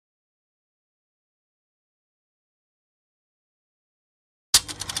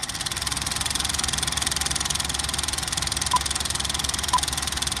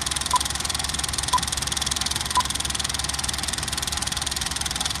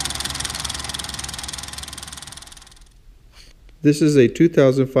This is a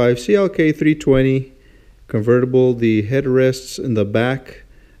 2005 CLK 320 convertible. The headrests in the back,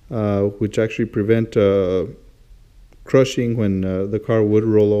 which actually prevent crushing when the car would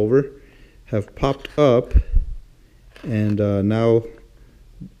roll over, have popped up, and now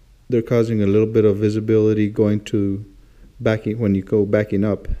they're causing a little bit of visibility going to backing when you go backing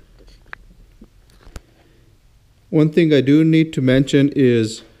up. One thing I do need to mention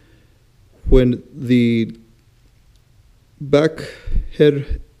is when the back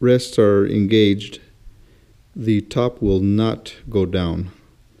headrests are engaged, the top will not go down.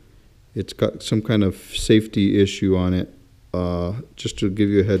 It's got some kind of safety issue on it, just to give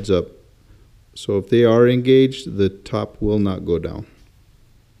you a heads up. So if they are engaged, the top will not go down.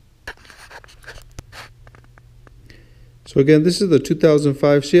 So again, this is the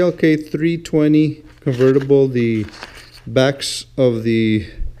 2005 CLK 320 convertible. The backs of the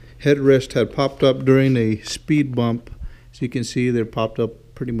headrest had popped up during a speed bump. As you can see, they're popped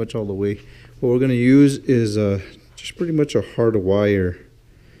up pretty much all the way. What we're going to use is just pretty much a hard wire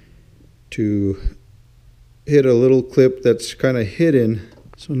to hit a little clip that's kind of hidden.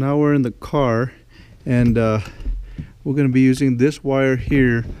 So now we're in the car, and we're going to be using this wire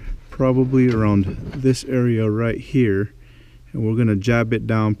here, probably around this area right here, and we're going to jab it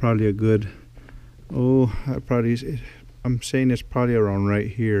down probably a good, I'm saying it's probably around right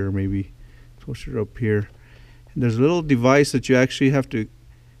here, maybe closer up here. And there's a little device that you actually have to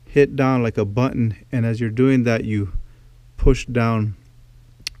hit down like a button, and as you're doing that, you push down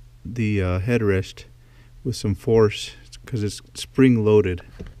the headrest with some force because it's spring loaded.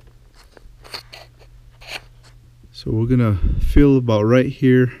 So we're gonna feel about right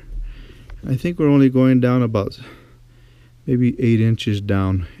here. I think we're only going down about maybe 8 inches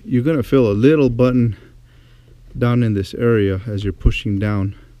down. You're gonna feel a little button down in this area as you're pushing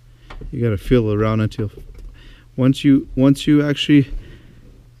down. You gotta feel around until once you actually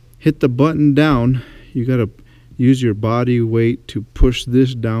hit the button down, you gotta use your body weight to push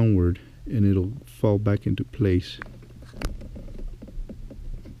this downward, and it'll fall back into place.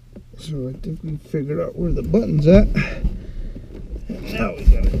 So I think we figured out where the button's at. And now we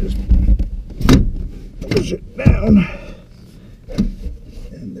gotta just push it down.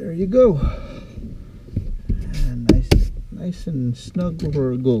 And there you go. And nice and snug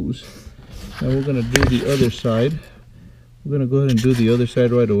where it goes. Now we're gonna do the other side. We're gonna go ahead and do the other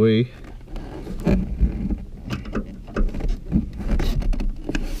side right away.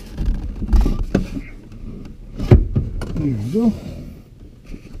 There you go.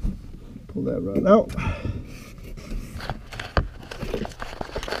 Pull that rod out.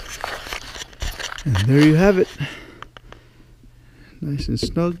 And there you have it. Nice and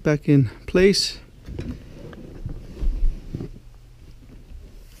snug back in place.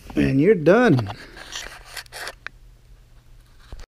 And you're done.